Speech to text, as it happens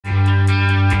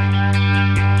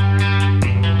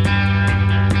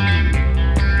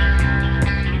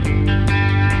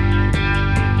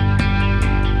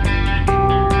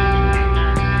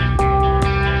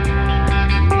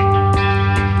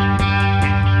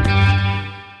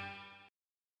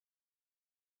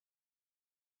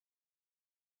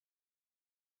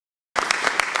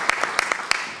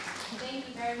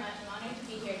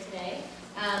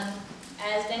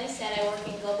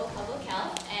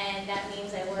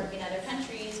work in other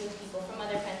countries with people from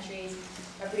other countries,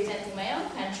 representing my own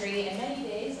country, and many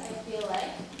days I feel like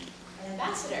an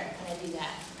ambassador when I do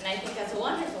that. And I think that's a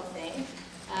wonderful thing.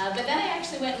 But then I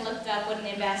actually went and looked up what an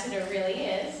ambassador really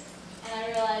is, and I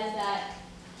realized that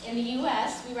in the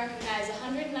US, we recognize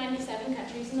 197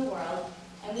 countries in the world,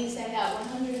 and we send out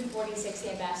 146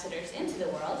 ambassadors into the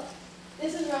world.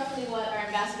 This is roughly what our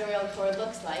ambassadorial corps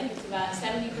looks like. It's about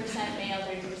 70% male,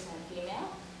 30% female.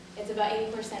 It's about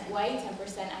 80% white, 10%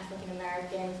 African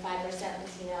American, 5%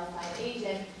 Latino, 5%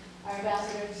 Asian. Our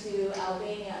ambassador to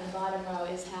Albania on the bottom row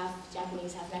is half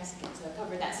Japanese, half Mexican, so I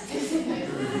covered that statistic.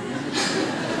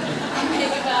 I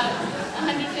make about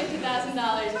 $150,000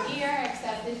 a year,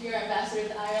 except if you're ambassador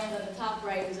to Ireland on the top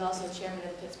right, who's also chairman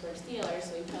of the Pittsburgh Steelers,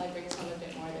 so he probably brings home a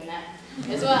bit more than that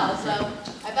as well. So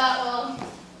I thought, well,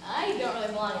 I don't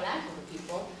really belong in that group of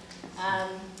people.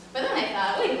 But then I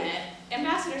thought, wait a minute,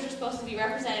 ambassadors are supposed to be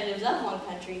representatives of one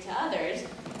country to others.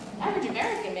 The average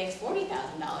American makes $40,000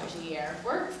 a year.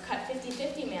 We're cut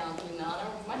 50-50 male and female, and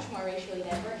we're much more racially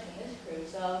diverse in this crew.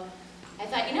 So I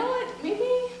thought, you know what, maybe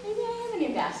I am an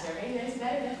ambassador. Maybe there's a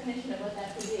better definition of what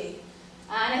that could be.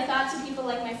 And I thought to people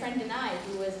like my friend Denai,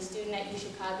 who was a student at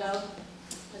UChicago,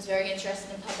 was very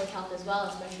interested in public health as well,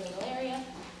 especially malaria.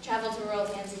 Traveled to rural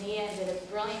Tanzania and did a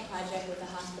brilliant project with the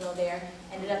hospital there.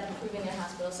 Ended up improving their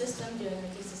hospital system, doing her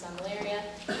thesis on malaria.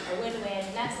 A win-win,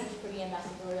 and that seems pretty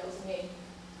ambassadorial to me.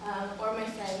 Or my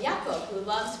friend Jakob, who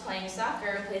loves playing soccer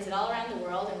and plays it all around the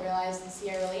world, and realized in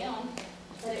Sierra Leone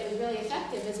that it was really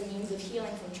effective as a means of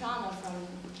healing from trauma from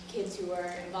kids who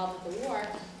were involved with the war,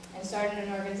 and started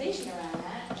an organization around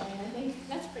that. And I think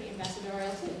that's pretty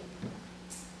ambassadorial too.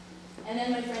 And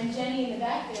then my friend Jenny in the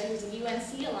back there, who's a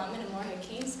UNC alum and a Moorhead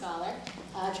Keynes scholar,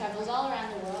 travels all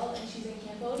around the world, and she's in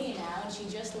Cambodia now, and she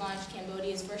just launched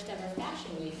Cambodia's first ever fashion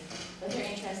week with her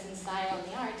interest in style and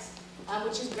the arts,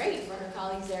 which is great for her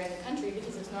colleagues there in the country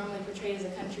because it's normally portrayed as a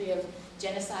country of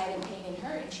genocide and pain and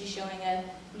hurt, and she's showing a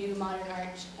new modern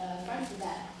art front to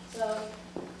that. So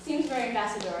seems very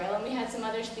ambassadorial, and we had some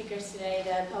other speakers today.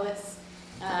 The poets'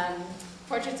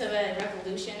 portraits of a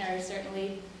revolution are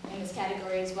certainly in this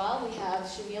category as well. We have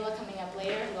Shamila coming up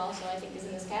later, who also I think is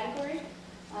in this category.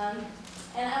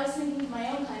 And I was thinking of my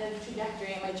own kind of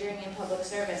trajectory and my journey in public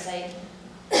service. I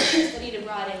studied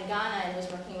abroad in Ghana and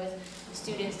was working with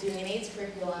students doing an AIDS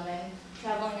curriculum and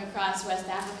traveling across West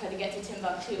Africa to get to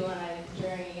Timbuktu on a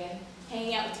journey, and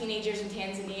hanging out with teenagers in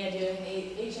Tanzania doing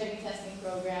an HIV testing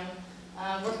program,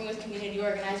 working with community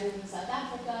organizers in South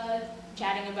Africa,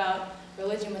 chatting about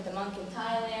religion with a monk in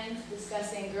Thailand,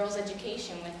 discussing girls'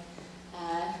 education with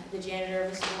the janitor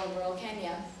of a school in rural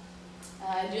Kenya,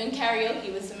 doing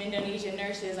karaoke with some Indonesian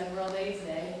nurses on World AIDS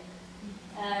Day,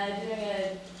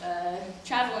 doing a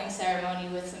traveling ceremony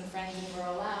with some friends in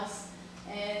rural Laos,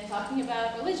 and talking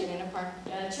about religion in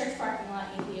a church parking lot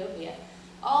in Ethiopia.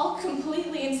 All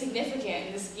completely insignificant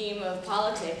in the scheme of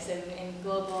politics and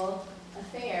global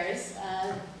affairs,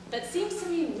 but seems to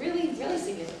me really, really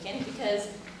significant because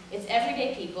it's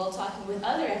everyday people talking with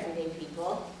other everyday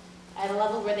people at a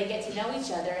level where they get to know each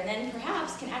other and then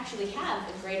perhaps can actually have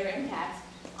a greater impact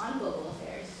on global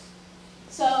affairs.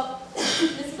 So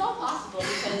this is all possible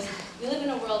because we live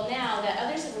in a world now that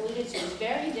others have alluded to is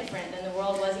very different than the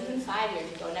world was even 5 years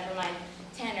ago, never mind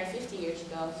 10 or 50 years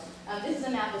ago. This is a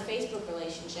map of Facebook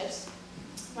relationships.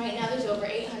 Right now there's over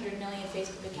 800 million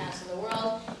Facebook accounts in the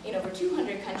world, in over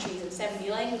 200 countries and 70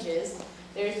 languages.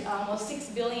 There's almost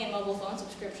 6 billion mobile phone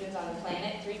subscriptions on the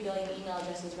planet, 3 billion email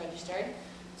addresses registered.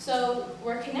 So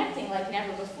we're connecting like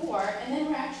never before, and then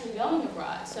we're actually going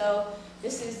abroad. So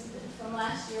this is from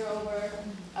last year over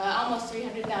almost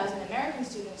 300,000 American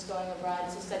students going abroad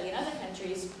to study in other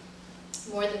countries,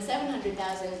 more than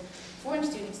 700,000 foreign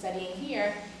students studying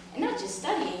here, and not just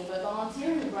studying, but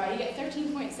volunteering abroad. You get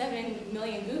 13.7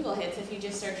 million Google hits if you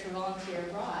just search for volunteer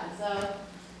abroad. So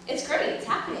it's great, it's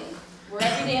happening. We're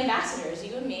everyday ambassadors,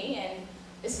 you and me, and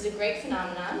this is a great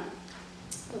phenomenon.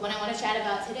 But what I want to chat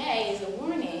about today is a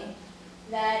warning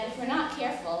that if we're not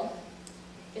careful,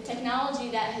 the technology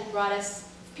that has brought us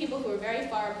people who are very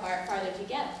far apart,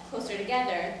 closer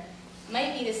together,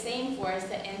 might be the same force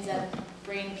that ends up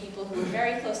bringing people who are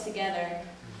very close together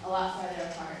a lot farther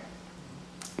apart.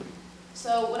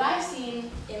 So what I've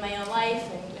seen in my own life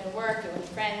and work and with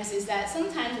friends is that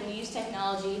sometimes when we use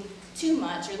technology too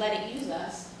much or let it use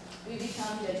us, we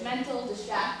become judgmental,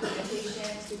 distracted,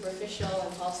 impatient, superficial,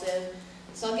 impulsive.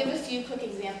 So I'll give a few quick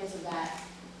examples of that.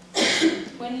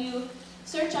 When you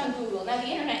search on Google. Now the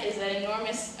internet is an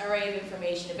enormous array of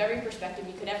information of every perspective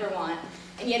you could ever want,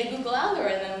 and yet a Google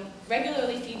algorithm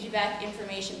regularly feeds you back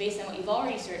information based on what you've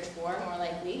already searched for, more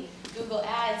likely. Google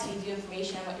Ads feeds you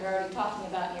information on what you're already talking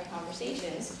about in your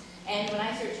conversations. And when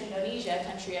I search Indonesia, a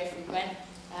country I frequent,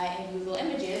 in Google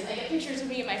Images, I get pictures of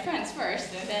me and my friends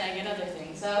first, and then I get other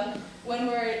things. So when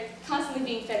we're constantly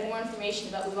being fed more information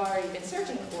about what we've already been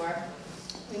searching for,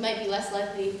 we might be less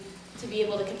likely to be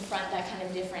able to confront that kind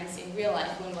of difference in real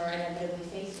life when we're inevitably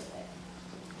faced with it.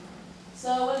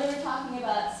 So whether we're talking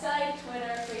about Skype,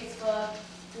 Twitter, Facebook,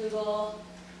 Google,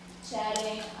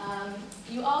 chatting,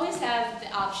 you always have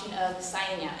the option of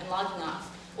signing out and logging off,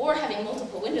 or having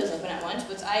multiple windows open at once,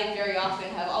 which I very often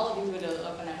have all of these windows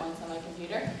open at once on my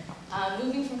computer.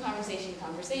 Moving from conversation to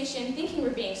conversation, thinking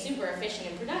we're being super efficient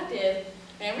and productive,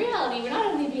 and in reality, we're not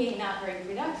only being not very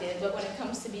productive, but when it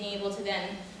comes to being able to then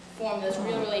form those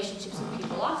real relationships with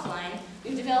people offline,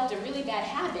 we've developed a really bad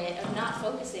habit of not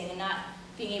focusing and not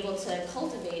being able to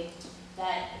cultivate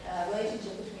that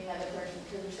relationship between the other person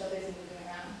because we're so busy moving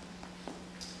around.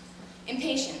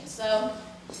 Impatience. So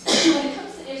when it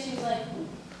comes to issues like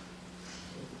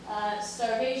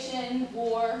starvation,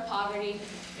 war, poverty,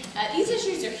 these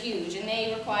issues are huge, and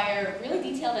they require really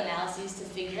detailed analyses to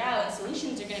figure out, and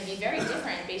solutions are going to be very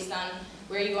different based on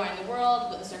where you are in the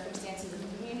world, what the circumstances of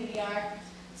the community are.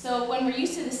 So when we're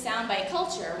used to the soundbite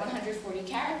culture, 140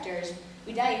 characters,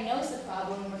 we diagnose the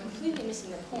problem and we're completely missing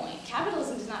the point.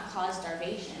 Capitalism does not cause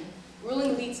starvation.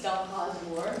 Ruling elites don't cause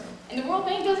war. And the World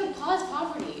Bank doesn't cause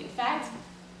poverty. In fact,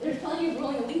 there's plenty of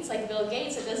ruling elites like Bill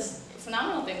Gates that does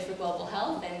phenomenal things for global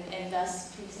health and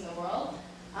thus peace in the world.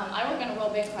 I work on a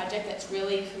World Bank project that's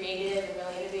really creative and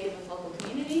really innovative with local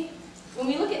community. When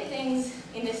we look at things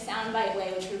in this soundbite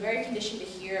way, which we're very conditioned to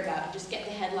hear about, just get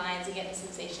the headlines and get the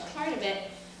sensational part of it,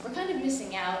 we're kind of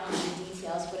missing out on the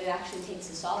details of what it actually takes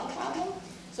to solve the problem.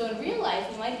 So in real life,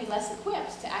 we might be less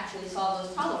equipped to actually solve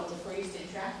those problems if we're used to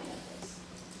interacting with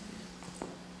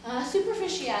this.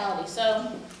 Superficiality.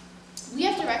 So we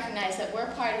have to recognize that we're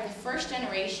part of the first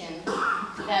generation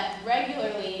that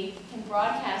regularly can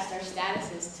broadcast our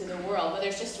statuses to the world, whether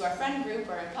it's just to our friend group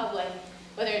or in public,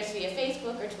 whether it's via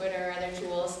Facebook or Twitter or other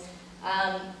tools.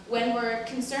 When we're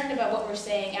concerned about what we're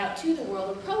saying out to the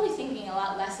world, we're probably thinking a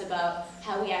lot less about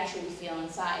how we actually feel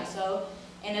inside. So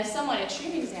in a somewhat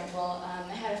extreme example,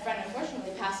 I had a friend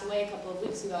unfortunately pass away a couple of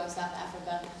weeks ago in South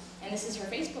Africa, and this is her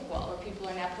Facebook wall, where people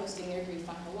are now posting their grief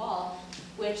on her wall,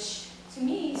 which to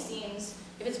me seems,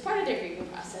 if it's part of their grieving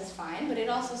process, fine, but it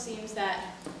also seems that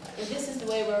if this is the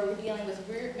way where we're dealing with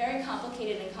very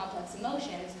complicated and complex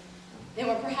emotions, then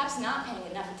we're perhaps not paying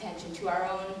enough attention to our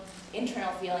own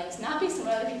internal feelings, not based on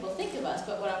what other people think of us,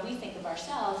 but what we think of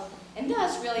ourselves, and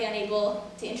thus really unable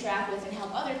to interact with and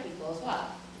help other people as well.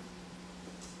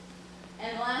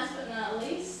 And last but not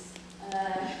least,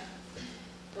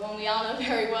 the one we all know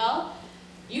very well,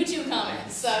 YouTube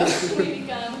comments. So we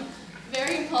become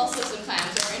very impulsive sometimes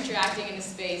when we're interacting in a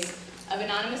space of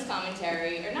anonymous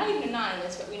commentary, or not even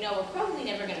anonymous, but we know we're probably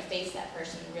never going to face that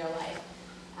person in real life.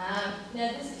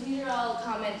 Now these are all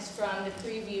comments from the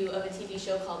preview of a TV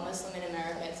show called Muslim in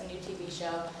America. It's a new TV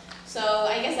show. So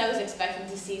I guess I was expecting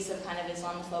to see some kind of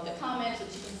Islamophobic comments,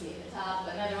 which you can see at the top,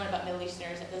 but another one about Middle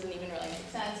Easterners that doesn't even really make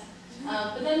sense.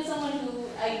 But then someone who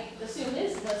I assume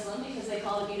is Muslim because they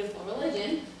call it a beautiful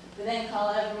religion, but then call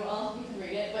everyone, well, you can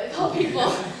read it, but call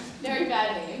people very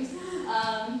bad names.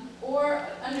 Or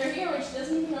under here, which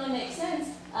doesn't even really make sense,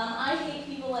 I hate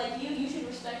people like you, you should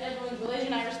respect everyone's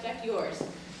religion, I respect yours.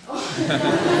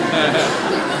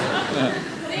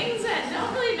 Things that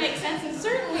don't really make sense and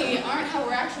certainly aren't how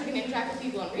we're actually going to interact with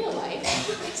people in real life.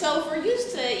 So if we're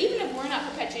used to, even if we're not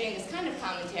perpetuating this kind of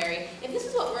commentary, if this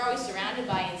is what we're always surrounded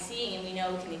by and seeing and we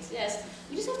know can exist,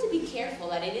 we just have to be careful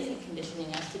that it isn't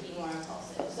conditioning us to be more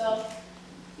impulsive. So,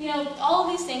 you know, all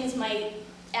of these things might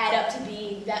add up to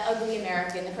be that ugly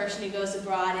American, the person who goes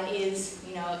abroad and is,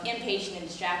 you know, impatient and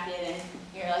distracted, and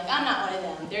you're like, I'm not one of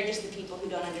them. They're just the people who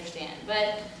don't understand.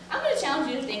 But I'm going to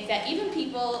challenge you to think that even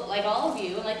people like all of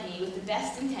you and like me with the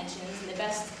best intentions and the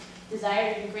best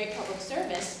desire to do great public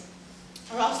service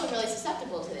are also really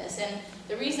susceptible to this. And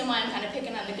the reason why I'm kind of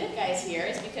picking on the good guys here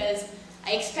is because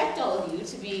I expect all of you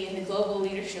to be in the global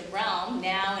leadership realm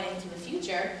now and into the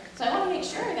future. So I want to make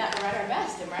sure that we're at our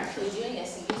best and we're actually doing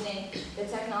this and using the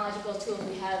technological tools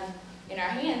we have in our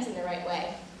hands in the right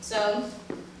way. So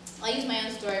I'll use my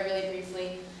own story really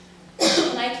briefly.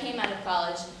 When I came out of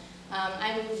college,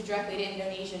 I moved directly to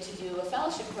Indonesia to do a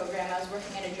fellowship program. I was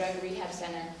working at a drug rehab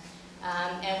center.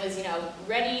 And was, you know,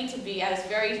 ready to be, I was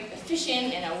very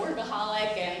efficient and a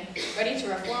workaholic and ready to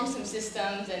reform some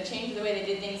systems and change the way they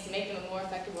did things to make them a more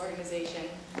effective organization.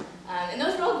 And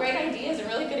those were all great ideas and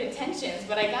really good intentions,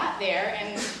 but I got there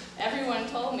and everyone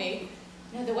told me,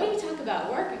 you know, the way you talk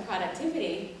about work and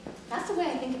productivity, that's the way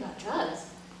I think about drugs.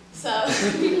 So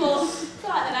people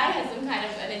thought that I had some kind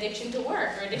of an addiction to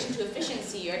work, or addiction to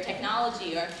efficiency, or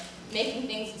technology, or making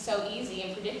things so easy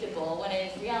and predictable, when in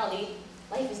reality,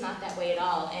 life is not that way at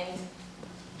all. And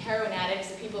heroin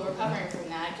addicts, the people recovering from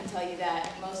that, can tell you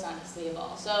that most honestly of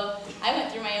all. So I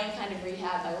went through my own kind of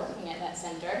rehab by working at that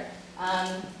center.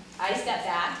 I stepped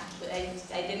back.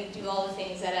 I didn't do all the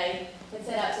things that I had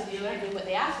set out to do. I did what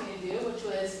they asked me to do, which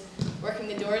was working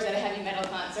the doors at a heavy metal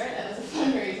concert. That was a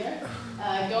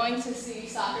fundraiser. Going to see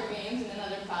soccer games in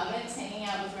another province, hanging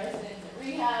out with residents at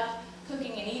rehab,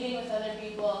 cooking and eating with other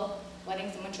people,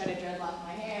 letting someone try to dreadlock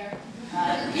my hair,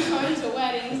 going to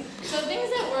weddings. So things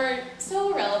that were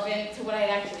so relevant to what I had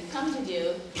actually come to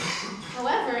do,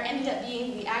 however, ended up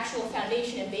being the actual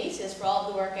foundation and basis for all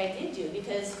of the work I did do,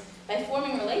 because by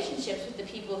forming relationships with the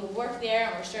people who worked there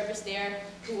and were serviced there,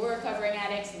 who were recovering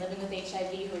addicts and living with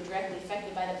HIV, who were directly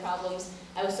affected by the problems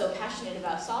I was so passionate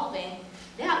about solving,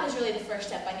 that was really the first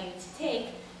step I needed to take.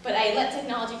 But I let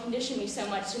technology condition me so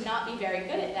much to not be very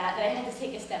good at that, that I had to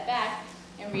take a step back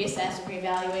and reassess and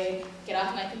reevaluate, get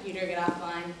off my computer, get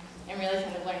offline, and really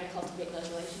kind of learn to cultivate those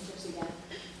relationships again.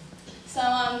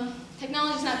 So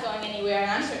technology's not going anywhere,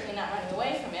 and I'm certainly not running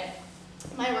away from it.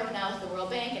 My work now with the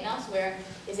World Bank and elsewhere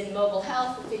is in mobile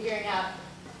health, and figuring out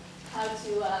how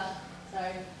to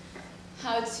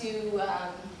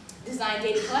design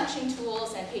data collection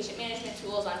tools and patient management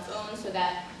tools on phones so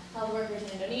that health workers in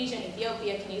Indonesia and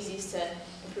Ethiopia can use these to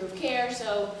improve care.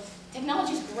 So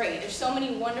technology is great. There's so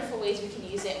many wonderful ways we can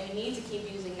use it, and we need to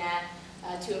keep using that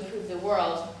to improve the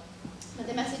world. But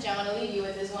the message I want to leave you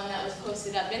with is one that was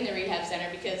posted up in the rehab center,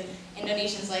 because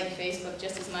Indonesians like Facebook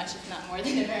just as much, if not more,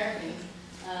 than Americans.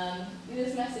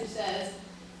 This message says,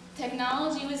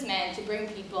 technology was meant to bring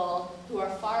people who are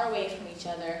far away from each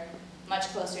other much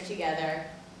closer together,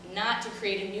 not to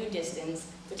create a new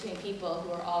distance between people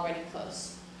who are already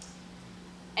close.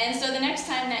 And so the next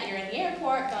time that you're in the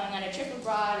airport, going on a trip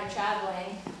abroad, or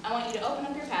traveling, I want you to open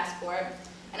up your passport,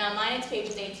 and on mine it's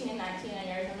pages 18 and 19, on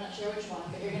yours I'm not sure which one,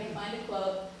 but you're going to find a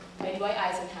quote by Dwight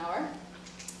Eisenhower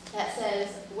that says,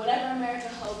 "Whatever America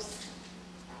hopes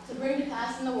to bring to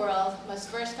pass in the world must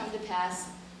first come to pass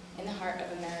in the heart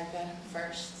of America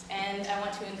first." And I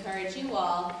want to encourage you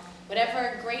all,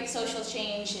 whatever great social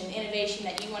change and innovation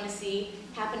that you want to see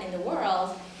happen in the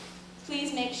world,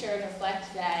 please make sure to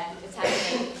reflect that it's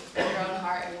happening in your own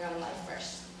heart and your own life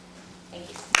first. Thank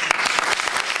you.